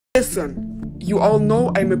Listen, you all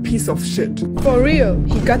know I'm a piece of shit. For real,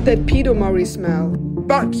 he got that pedo Maury smell.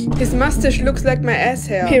 But his mustache looks like my ass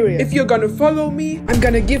hair. Period. If you're gonna follow me, I'm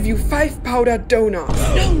gonna give you 5 powdered donuts.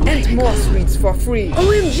 No, and more sweets for free.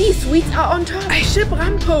 OMG, sweets are on top. I ship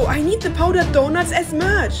Rampo. I need the powdered donuts as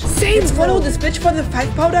merch. Same. Let's follow this bitch for the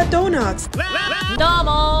 5 powdered donuts.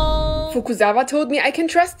 Normal. Fukuzawa told me I can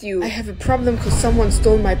trust you. I have a problem cause someone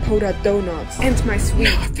stole my powdered donuts. And my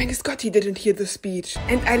sweets. No, thank God he didn't hear the speech.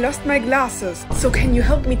 And I lost my glasses. So can you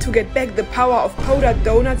help me to get back the power of powdered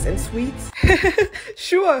donuts and sweets?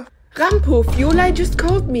 Sure. Rampo, Fiolai just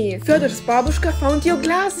called me. Fedo's babushka found your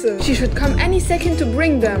glasses. She should come any second to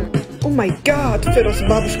bring them. Oh my God, Fedo's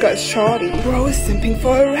babushka is shorty. Bro is simping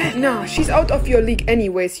for a rat. Nah, she's out of your league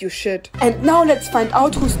anyways, you shit. And now let's find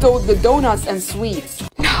out who stole the donuts and sweets.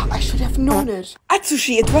 Nah, I should have known it.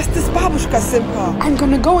 Atsushi, it was this babushka simper. I'm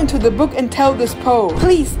gonna go into the book and tell this Po.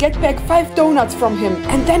 Please get back 5 donuts from him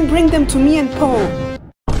and then bring them to me and Po.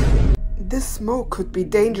 This smoke could be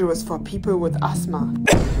dangerous for people with asthma.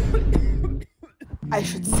 I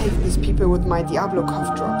should save these people with my Diablo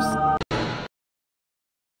cough drops.